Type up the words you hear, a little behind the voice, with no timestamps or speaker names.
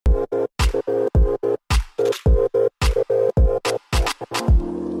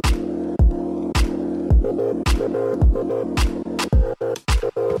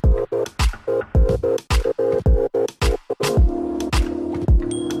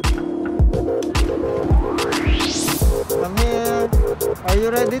you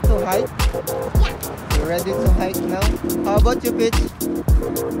ready to hike? Yeah. You ready to hike now? How about you, Peach?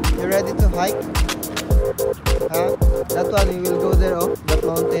 You ready to hike? Huh? That one, you will go there, oh? That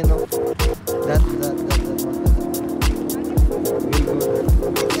mountain, oh? That mountain. We'll go there.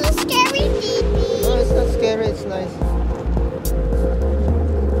 It's so scary, Didi. No, it's not scary, it's nice.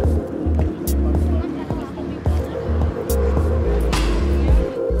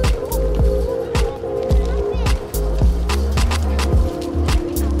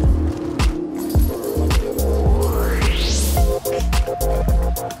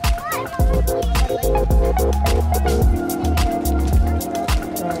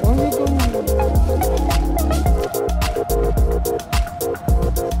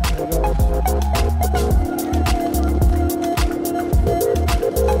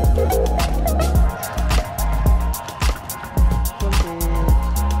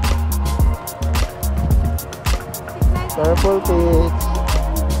 Purple Peach.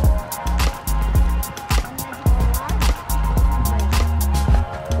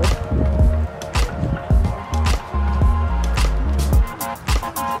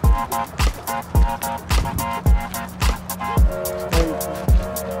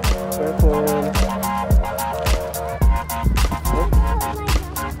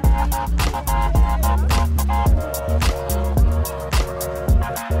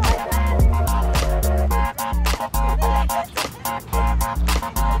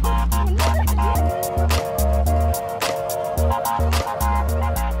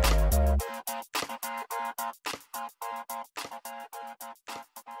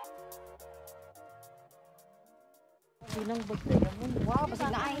 Wow, kasi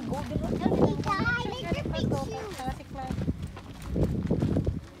naay go din.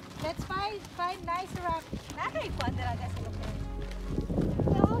 Let's find nice rock. Nakay ko andra sa lugar.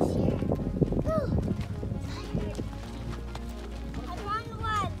 I want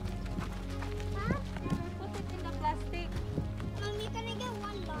one. Huh? Put it in the plastic. Mommy, can I get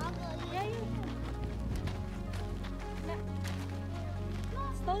one log? Yeah, you can.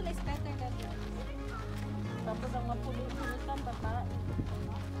 Stone is better than yours. Tapos ang mapulit-pulitan bata.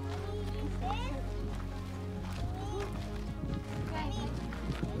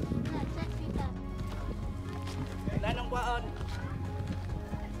 Lanong kwaon.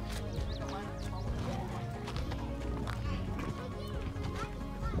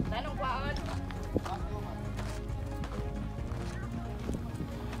 Lanong kwaon.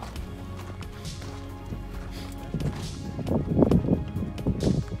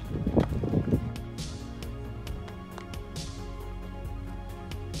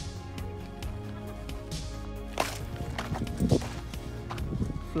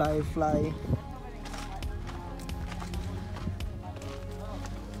 Fly.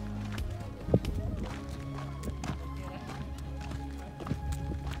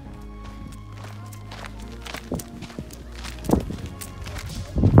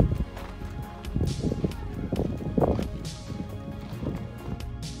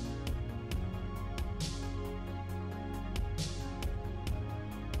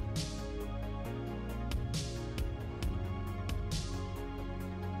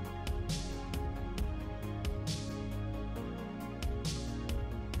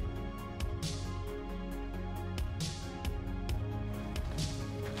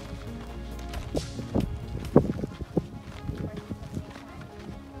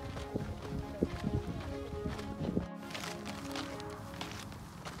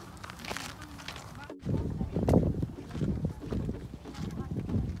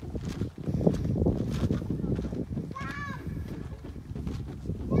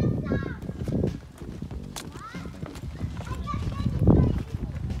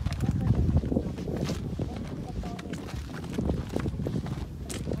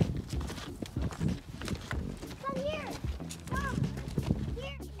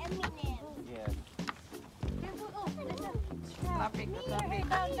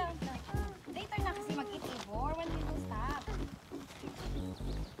 Later na kasi mag-itibor when we will stop.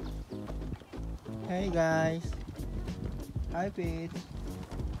 Hey guys. Hi Peach.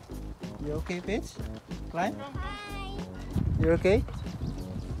 You okay, Peach? Klein? Hi. You okay?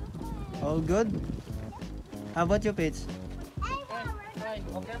 All good? How about you, Peach?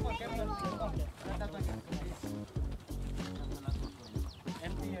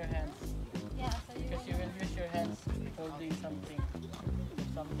 Empty your hands. Yeah, so you Because you will use your hands holding something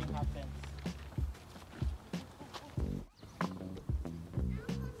if something happens.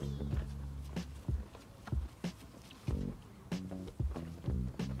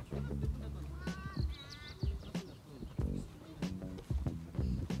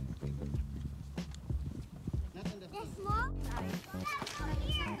 This small?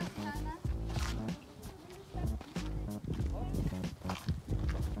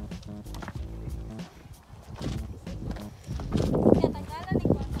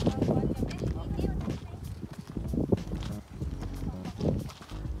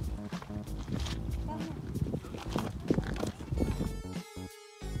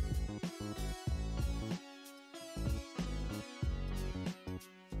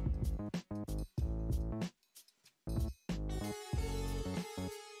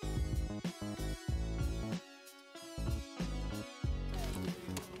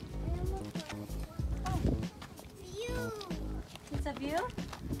 It's a view.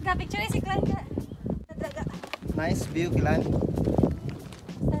 Ga picture si Klein ka. Daga. Nice view, Klein.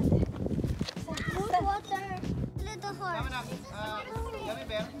 Good water. Little horse.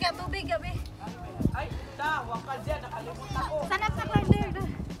 Gabi, gabi. Ay, ta, wakal dyan, nakalimutan ko. Sanap sa Klein there.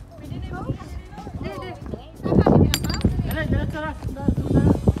 Pwede na mo. There. Dala, dala.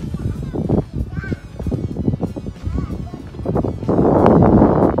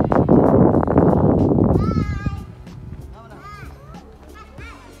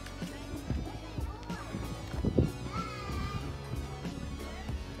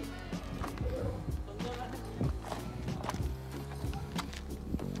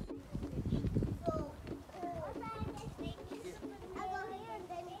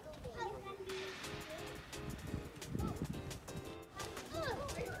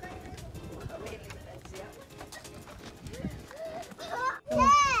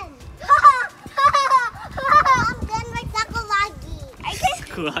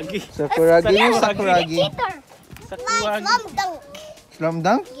 Sakuragi. Sakuragi, Sakuragi. Like slam dunk. Slam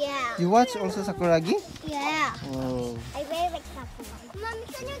dunk? Yeah. You watch also Sakuragi? Yeah. Oh. I very like Sakuragi. Mommy,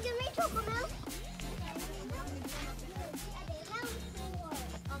 can you give me chocolate milk?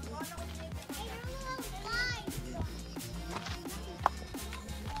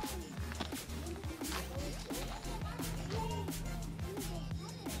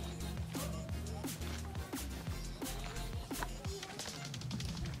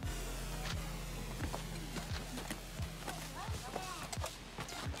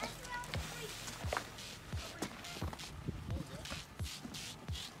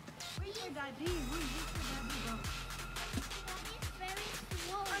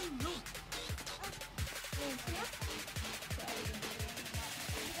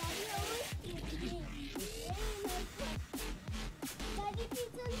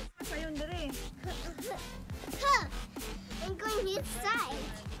 I'm going inside.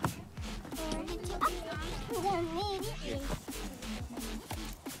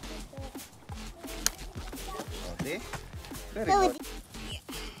 Okay. Very good.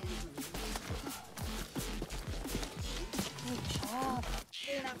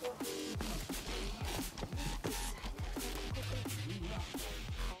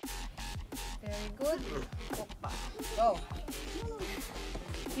 Very good. Go.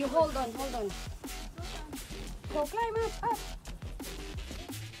 You hold on. Go climb up.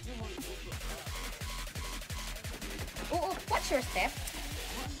 Oh, watch your step.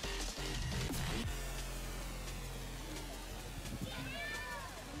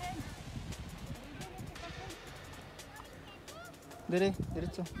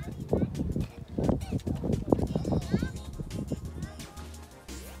 Diretso.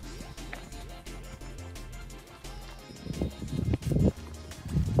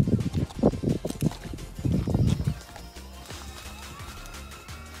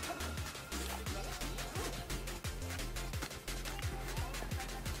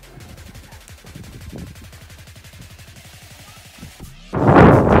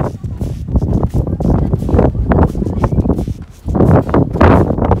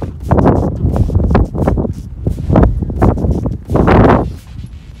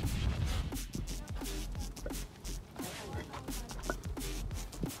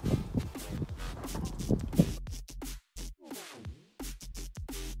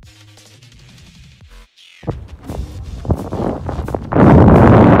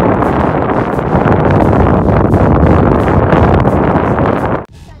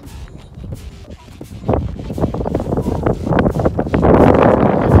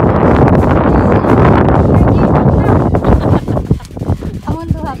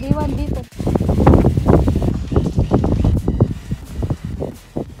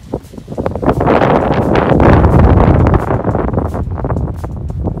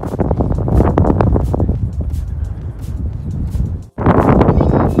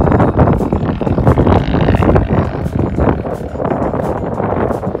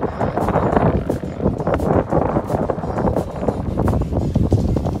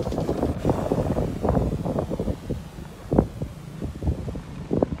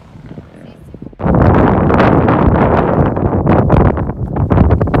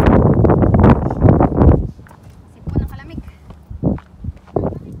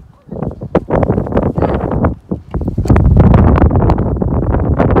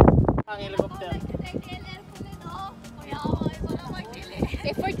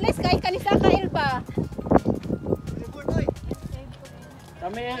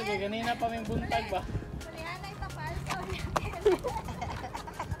 Kaya ganina pa may buntag ba? Kulianay tapal.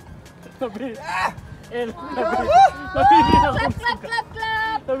 Nabili. El, nabili na Clap, akong clap, clap,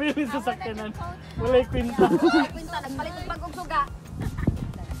 clap! nabili sa sakyanan. Wala'y kwinta. Pinta, nagpalit ng bagong suga.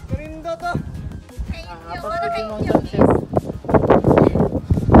 Karindo to. Apat pwede mong success.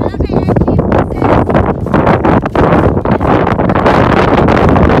 Wala kay Archie.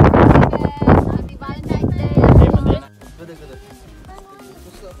 Happy Valentine's Day. Good, good.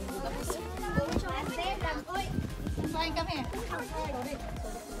 Kain kami.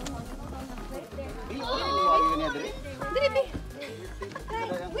 Baby.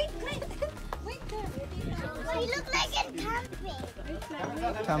 Wait. You look like in camping.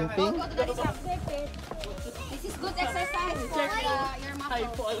 Camping? This is good exercise for your muscle.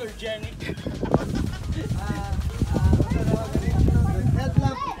 Hypoallergenic.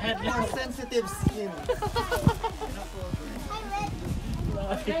 Headlamp for sensitive skin.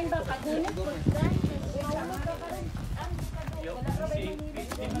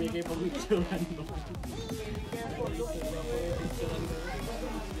 Bigay pag picturean mo.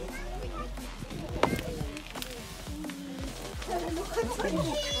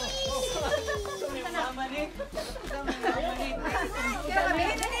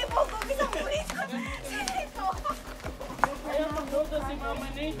 Ayaw magluto si mama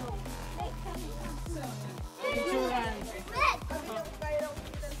ni. Picturean.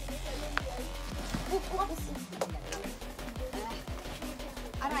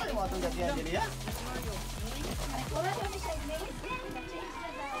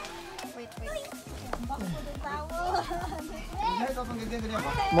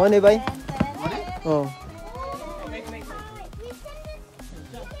 Mo ni bay? Oh.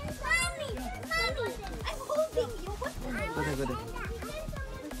 Mommy, I'm holding you. Good.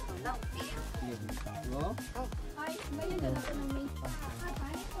 Go.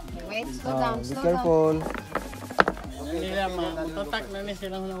 Wait, slow down, Be slow down. careful. Nila matatak na ni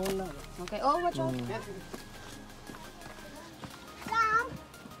silang nauna. Okay, oh, watch out.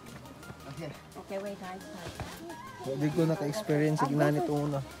 Okay. Okay, wait, guys. Hindi ko naka-experience sa ginanit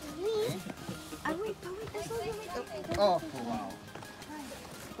una. Wait. That's all you make. Oh, wow.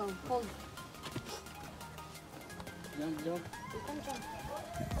 Go, hold. Jump.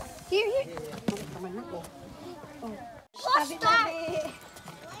 Here. Stop.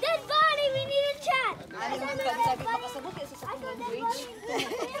 Dead body. We need a chat. Ay, sabi pa kasabot kasi sa bridge.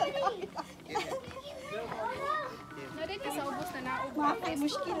 Nadit ka sa ubos na naubos. Mapay,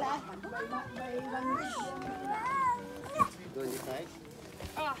 muskila. Go inside.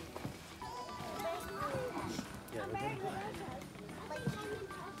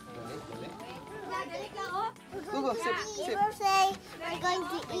 Go, sip. You will say we're going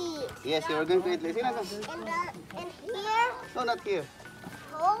to eat. Yes, you are going to eat. Listen, In here. no, not here.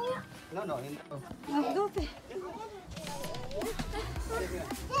 Home. No. In,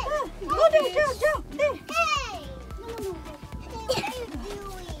 Go there. Jump. There. Hey. No. Hey, what are you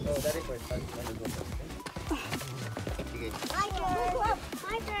doing? no, that is first. Go first. Okay. My turn.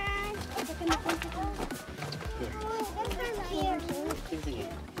 My turn. Here. Sige.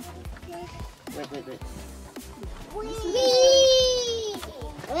 Wait. Whee!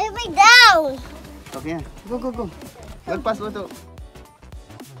 Way down. Okay. Go. Lagpas mo to.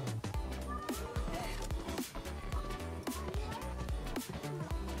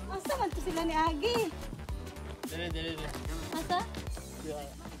 Asa man to sila ni Agi? Dili. Asa?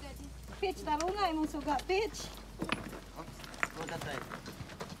 Pitch, taro nga imong suga. Pitch. Go that side.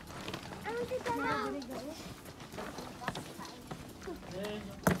 I want to go down.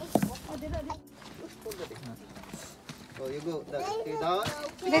 So you go down.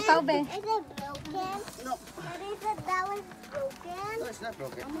 Be, Paube. Is it broken? No. That was broken. No, it's not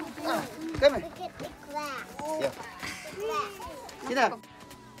broken. Come here. Look at the glass. Yeah. Glass. Sit up.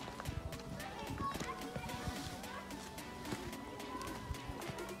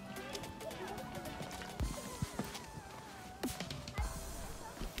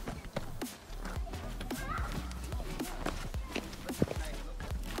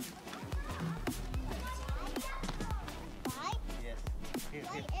 Yes.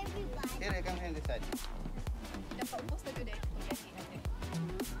 Here. Everybody. Here, I come here on this side.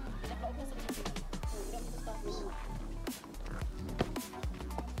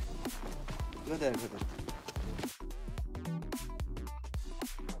 Go there.